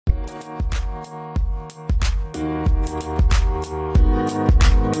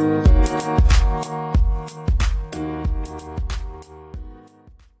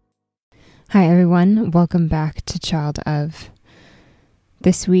Hi everyone, welcome back to Child of.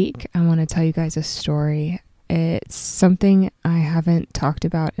 This week I want to tell you guys a story. It's something I haven't talked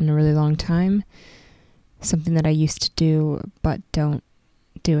about in a really long time, something that I used to do but don't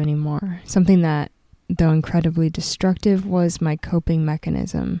do anymore. Something that, though incredibly destructive, was my coping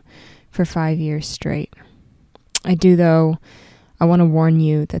mechanism for 5 years straight. I want to warn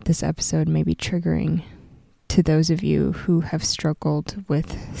you that this episode may be triggering to those of you who have struggled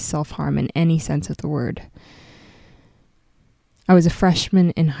with self-harm in any sense of the word. I was a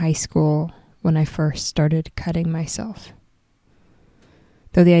freshman in high school when I first started cutting myself.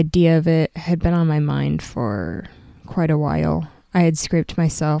 Though the idea of it had been on my mind for quite a while, I had scraped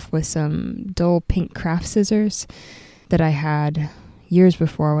myself with some dull pink craft scissors that I had years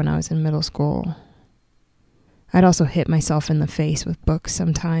before when I was in middle school. I'd also hit myself in the face with books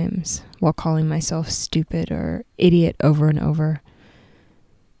sometimes, while calling myself stupid or idiot over and over.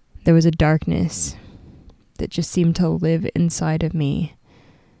 There was a darkness that just seemed to live inside of me,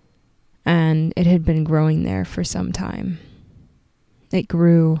 and it had been growing there for some time. It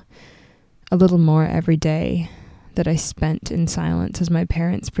grew a little more every day that I spent in silence as my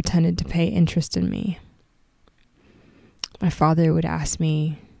parents pretended to pay interest in me. My father would ask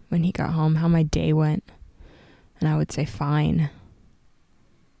me when he got home how my day went, and I would say fine.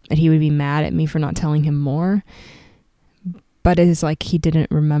 And he would be mad at me for not telling him more. But it is like he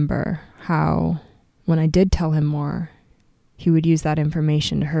didn't remember how, when I did tell him more, he would use that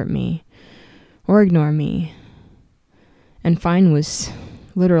information to hurt me or ignore me. And fine was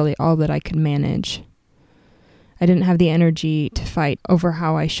literally all that I could manage. I didn't have the energy to fight over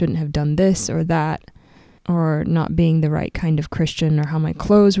how I shouldn't have done this or that, or not being the right kind of Christian, or how my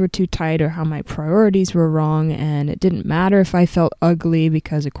clothes were too tight, or how my priorities were wrong, and it didn't matter if I felt ugly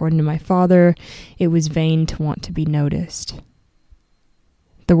because, according to my father, it was vain to want to be noticed.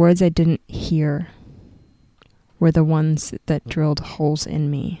 The words I didn't hear were the ones that drilled holes in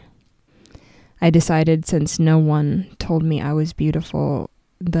me. I decided, since no one told me I was beautiful,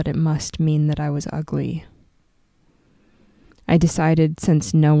 that it must mean that I was ugly. I decided,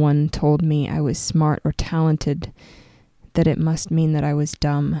 since no one told me I was smart or talented, that it must mean that I was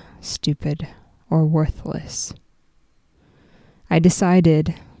dumb, stupid, or worthless. I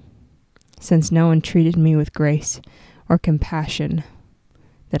decided, since no one treated me with grace or compassion,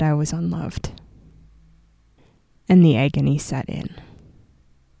 that I was unloved. And the agony set in.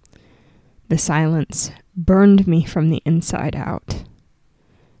 The silence burned me from the inside out.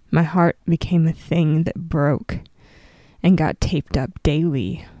 My heart became a thing that broke and got taped up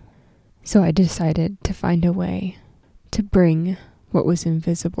daily. So I decided to find a way to bring what was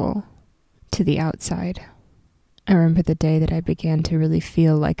invisible to the outside. I remember the day that I began to really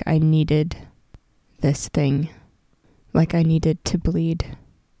feel like I needed this thing, like I needed to bleed,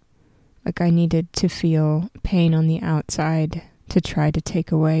 like I needed to feel pain on the outside to try to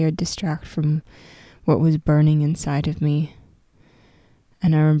take away or distract from what was burning inside of me.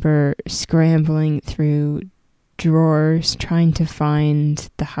 And I remember scrambling through drawers trying to find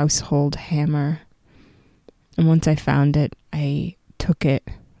the household hammer. And once I found it, I took it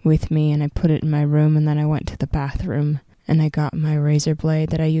with me and I put it in my room, and then I went to the bathroom and I got my razor blade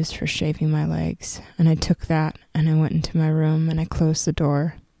that I used for shaving my legs, and I took that and I went into my room and I closed the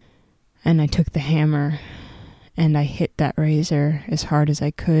door, and I took the hammer and I hit that razor as hard as I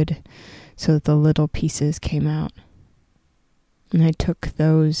could so that the little pieces came out. And I took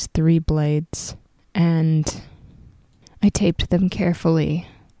those 3 blades and I taped them carefully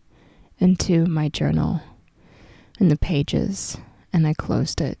into my journal and the pages, and I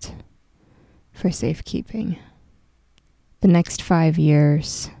closed it for safekeeping. The next 5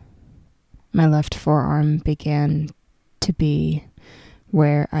 years, my left forearm began to be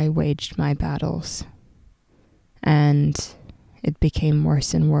where I waged my battles, and it became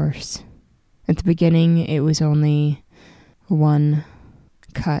worse and worse. At the beginning, it was only one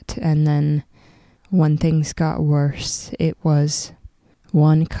cut, and then when things got worse, it was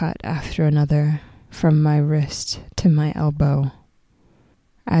one cut after another from my wrist to my elbow,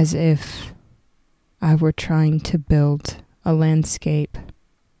 as if I were trying to build a landscape.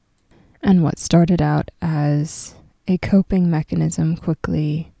 And what started out as a coping mechanism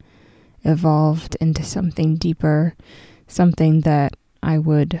quickly evolved into something deeper, something that I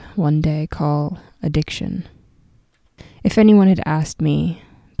would one day call addiction. If anyone had asked me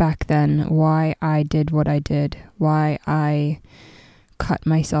back then why I did what I did, why I cut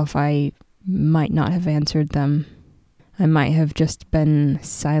myself, I might not have answered them. I might have just been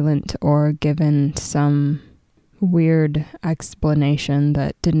silent or given some weird explanation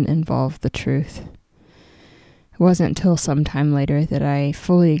that didn't involve the truth. It wasn't until some time later that I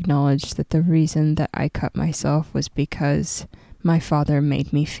fully acknowledged that the reason that I cut myself was because my father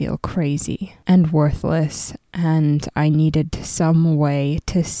made me feel crazy and worthless, and I needed some way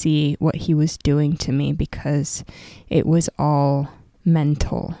to see what he was doing to me because it was all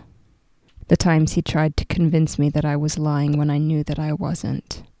mental. The times he tried to convince me that I was lying when I knew that I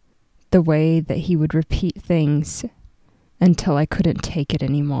wasn't. The way that he would repeat things until I couldn't take it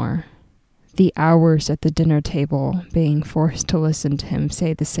anymore. The hours at the dinner table being forced to listen to him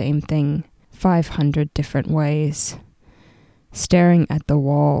say the same thing 500 different ways. Staring at the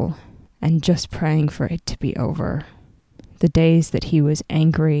wall and just praying for it to be over. The days that he was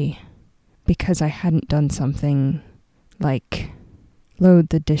angry because I hadn't done something like load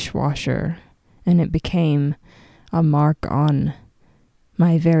the dishwasher, and it became a mark on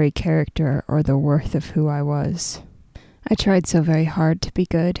my very character or the worth of who I was. I tried so very hard to be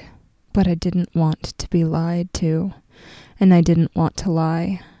good, but I didn't want to be lied to, and I didn't want to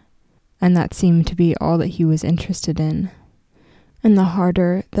lie, and that seemed to be all that he was interested in. And the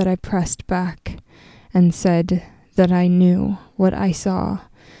harder that I pressed back and said that I knew what I saw,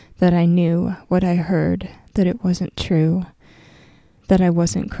 that I knew what I heard, that it wasn't true, that I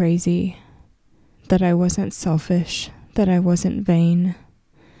wasn't crazy, that I wasn't selfish, that I wasn't vain.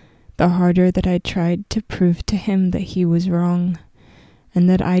 The harder that I tried to prove to him that he was wrong, and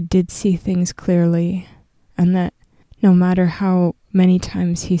that I did see things clearly, and that no matter how many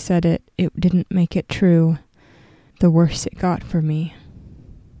times he said it, it didn't make it true, the worse it got for me.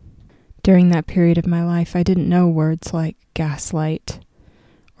 During that period of my life, I didn't know words like gaslight,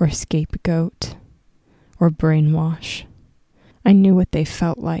 or scapegoat, or brainwash. I knew what they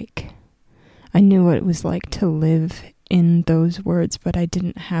felt like. I knew what it was like to live in those words, but I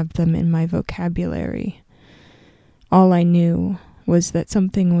didn't have them in my vocabulary. All I knew was that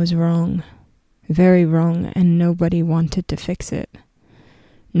something was wrong, very wrong, and nobody wanted to fix it.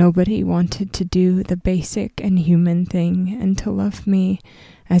 Nobody wanted to do the basic and human thing and to love me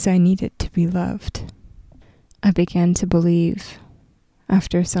as I needed to be loved. I began to believe,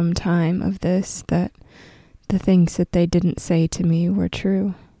 after some time of this, that the things that they didn't say to me were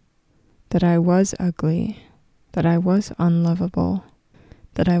true. That I was ugly, that I was unlovable,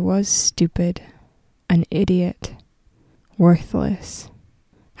 that I was stupid, an idiot, worthless.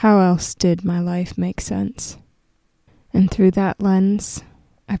 How else did my life make sense? And through that lens,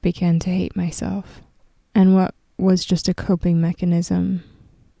 I began to hate myself. And what was just a coping mechanism,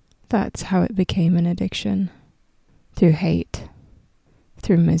 that's how it became an addiction. Through hate,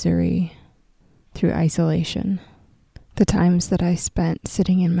 through misery, through isolation. The times that I spent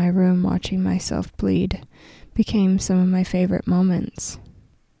sitting in my room watching myself bleed became some of my favorite moments.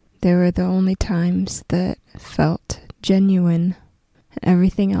 They were the only times that felt genuine, and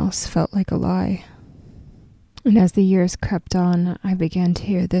everything else felt like a lie. And as the years crept on, I began to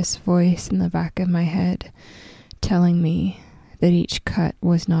hear this voice in the back of my head telling me that each cut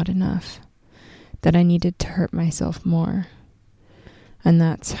was not enough, that I needed to hurt myself more. And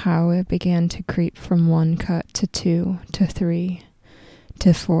that's how it began to creep from 1 cut to 2 to 3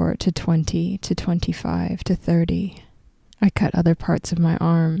 to 4 to 20 to 25 to 30. I cut other parts of my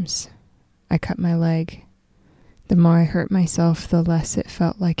arms. I cut my leg. The more I hurt myself, the less it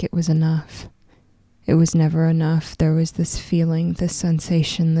felt like it was enough. It was never enough. There was this feeling, this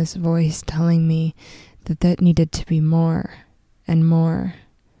sensation, this voice telling me that needed to be more and more.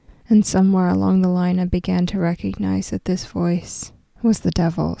 And somewhere along the line, I began to recognize that this voice was the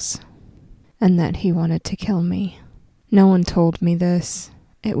devil's, and that he wanted to kill me. No one told me this.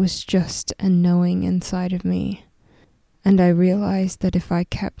 It was just a knowing inside of me. And I realized that if I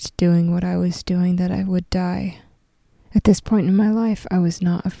kept doing what I was doing, that I would die. At this point in my life, I was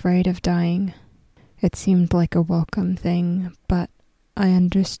not afraid of dying. It seemed like a welcome thing, but I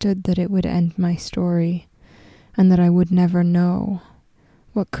understood that it would end my story, and that I would never know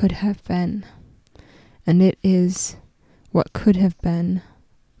what could have been. And it is what could have been,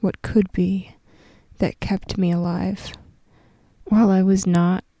 what could be, that kept me alive. While I was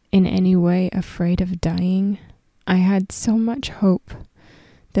not in any way afraid of dying, I had so much hope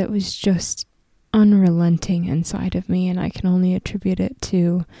that was just unrelenting inside of me, and I can only attribute it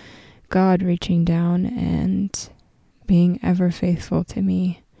to God reaching down and being ever faithful to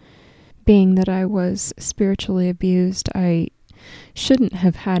me. Being that I was spiritually abused, I shouldn't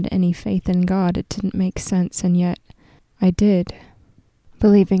have had any faith in God. It didn't make sense, and yet I did.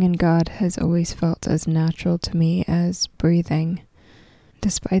 Believing in God has always felt as natural to me as breathing.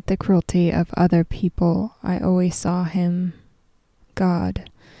 Despite the cruelty of other people, I always saw him, God,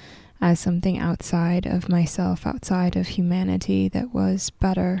 as something outside of myself, outside of humanity, that was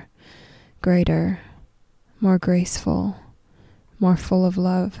better, greater, more graceful, more full of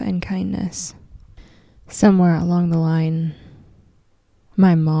love and kindness. Somewhere along the line,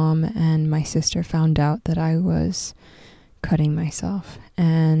 my mom and my sister found out that I was cutting myself,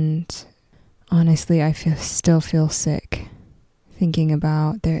 and honestly, I still feel sick thinking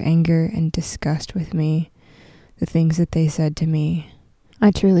about their anger and disgust with me, the things that they said to me. I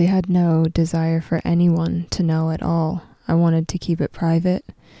truly had no desire for anyone to know at all. I wanted to keep it private.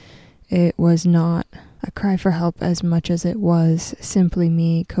 It was not a cry for help as much as it was simply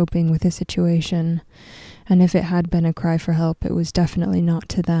me coping with the situation. And if it had been a cry for help, it was definitely not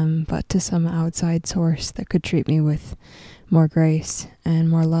to them, but to some outside source that could treat me with more grace and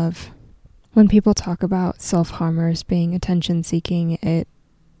more love. When people talk about self-harmers being attention-seeking, it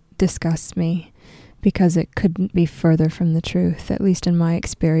disgusts me because it couldn't be further from the truth, at least in my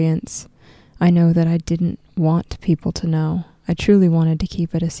experience. I know that I didn't want people to know. I truly wanted to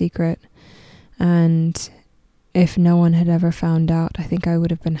keep it a secret. And if no one had ever found out, I think I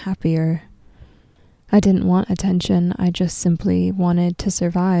would have been happier. I didn't want attention. I just simply wanted to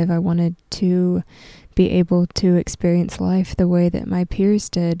survive. I wanted to be able to experience life the way that my peers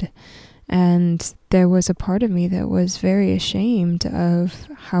did. And there was a part of me that was very ashamed of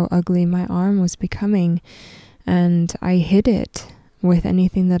how ugly my arm was becoming. And I hid it with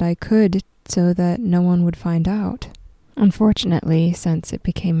anything that I could so that no one would find out. Unfortunately, since it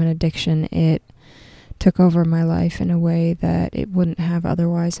became an addiction, it took over my life in a way that it wouldn't have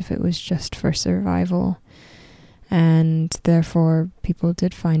otherwise if it was just for survival. And therefore, people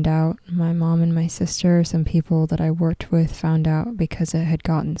did find out. My mom and my sister, some people that I worked with found out because it had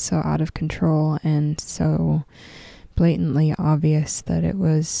gotten so out of control and so blatantly obvious that it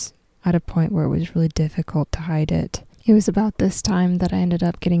was at a point where it was really difficult to hide it. It was about this time that I ended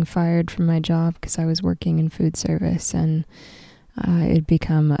up getting fired from my job because I was working in food service, and it had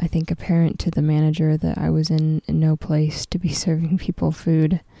become, I think, apparent to the manager that I was in no place to be serving people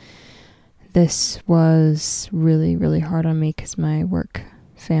food. This was really, really hard on me because my work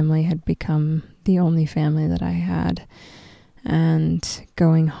family had become the only family that I had. And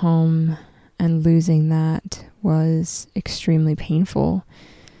going home and losing that was extremely painful.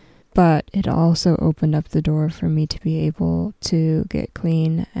 But it also opened up the door for me to be able to get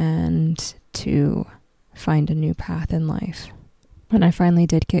clean and to find a new path in life. When I finally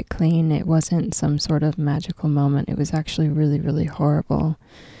did get clean, it wasn't some sort of magical moment. It was actually really, really horrible.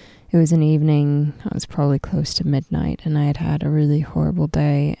 It was an evening, I was probably close to midnight, and I had had a really horrible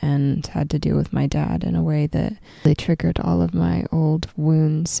day and had to deal with my dad in a way that really triggered all of my old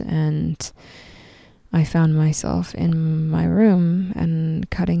wounds, and I found myself in my room and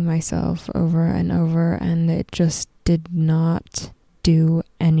cutting myself over and over, and it just did not do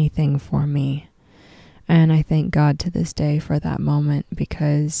anything for me. And I thank God to this day for that moment,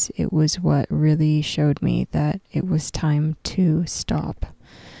 because it was what really showed me that it was time to stop.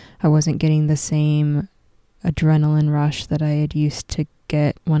 I wasn't getting the same adrenaline rush that I had used to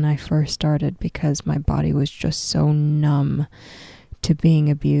get when I first started, because my body was just so numb to being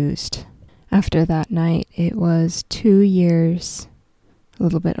abused. After that night, it was 2 years, a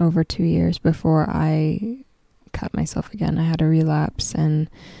little bit over 2 years, before I cut myself again. I had a relapse,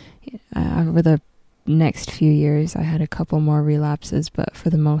 and over the next few years, I had a couple more relapses, but for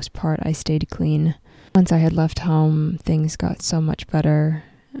the most part, I stayed clean. Once I had left home, things got so much better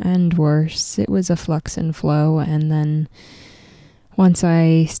and worse. It was a flux and flow, and then once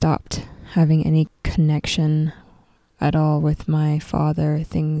I stopped having any connection at all with my father,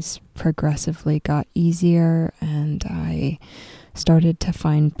 things progressively got easier, and I started to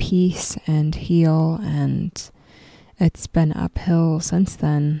find peace and heal, and it's been uphill since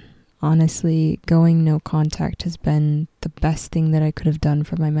then. Honestly, going no contact has been the best thing that I could have done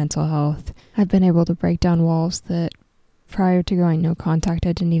for my mental health. I've been able to break down walls that prior to going no contact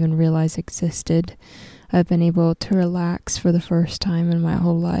I didn't even realize existed. I've been able to relax for the first time in my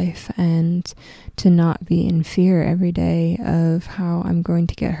whole life, and to not be in fear every day of how I'm going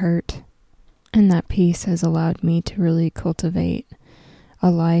to get hurt. And that peace has allowed me to really cultivate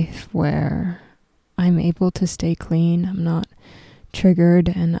a life where I'm able to stay clean. I'm not triggered,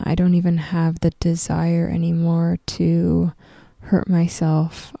 and I don't even have the desire anymore to hurt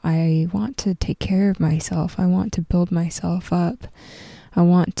myself. I want to take care of myself. I want to build myself up. I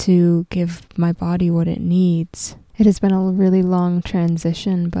want to give my body what it needs. It has been a really long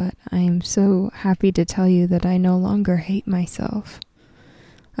transition, but I am so happy to tell you that I no longer hate myself.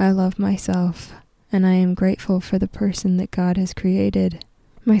 I love myself, and I am grateful for the person that God has created.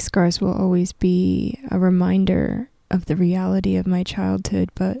 My scars will always be a reminder of the reality of my childhood,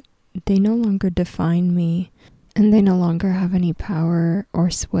 but they no longer define me, and they no longer have any power or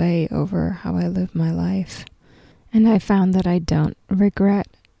sway over how I live my life. And I found that I don't regret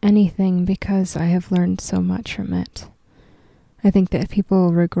anything because I have learned so much from it. I think that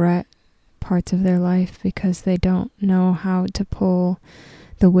people regret parts of their life because they don't know how to pull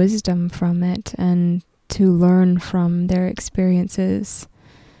the wisdom from it and to learn from their experiences.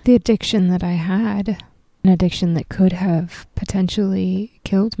 The addiction that I had, an addiction that could have potentially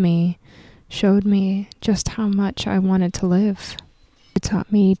killed me, showed me just how much I wanted to live. It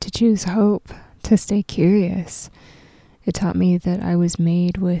taught me to choose hope, to stay curious. It taught me that I was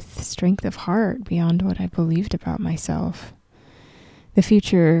made with strength of heart beyond what I believed about myself. The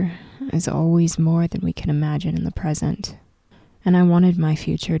future is always more than we can imagine in the present, and I wanted my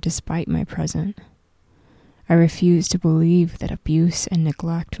future despite my present. I refused to believe that abuse and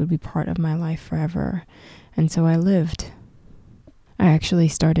neglect would be part of my life forever, and so I lived. I actually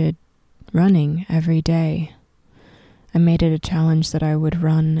started running every day. I made it a challenge that I would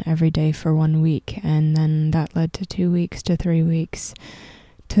run every day for 1 week, and then that led to 2 weeks, to 3 weeks,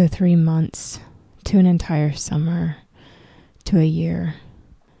 to 3 months, to an entire summer, to a year.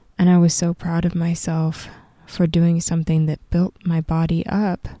 And I was so proud of myself for doing something that built my body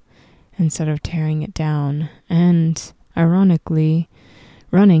up instead of tearing it down. And ironically,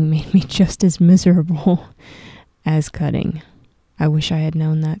 running made me just as miserable as cutting. I wish I had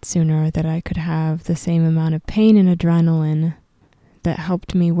known that sooner, that I could have the same amount of pain and adrenaline that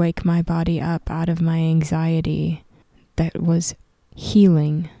helped me wake my body up out of my anxiety, that was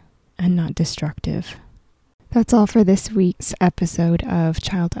healing and not destructive. That's all for this week's episode of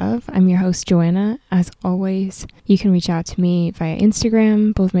Child Of. I'm your host, Joanna. As always, you can reach out to me via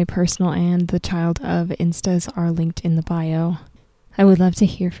Instagram. Both my personal and the Child Of Instas are linked in the bio. I would love to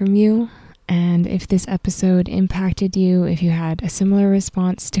hear from you. And if this episode impacted you, if you had a similar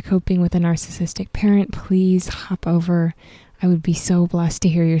response to coping with a narcissistic parent, please hop over. I would be so blessed to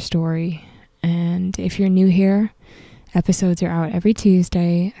hear your story. And if you're new here, episodes are out every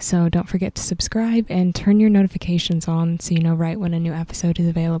Tuesday, so don't forget to subscribe and turn your notifications on so you know right when a new episode is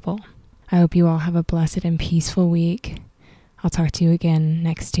available. I hope you all have a blessed and peaceful week. I'll talk to you again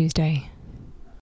next Tuesday.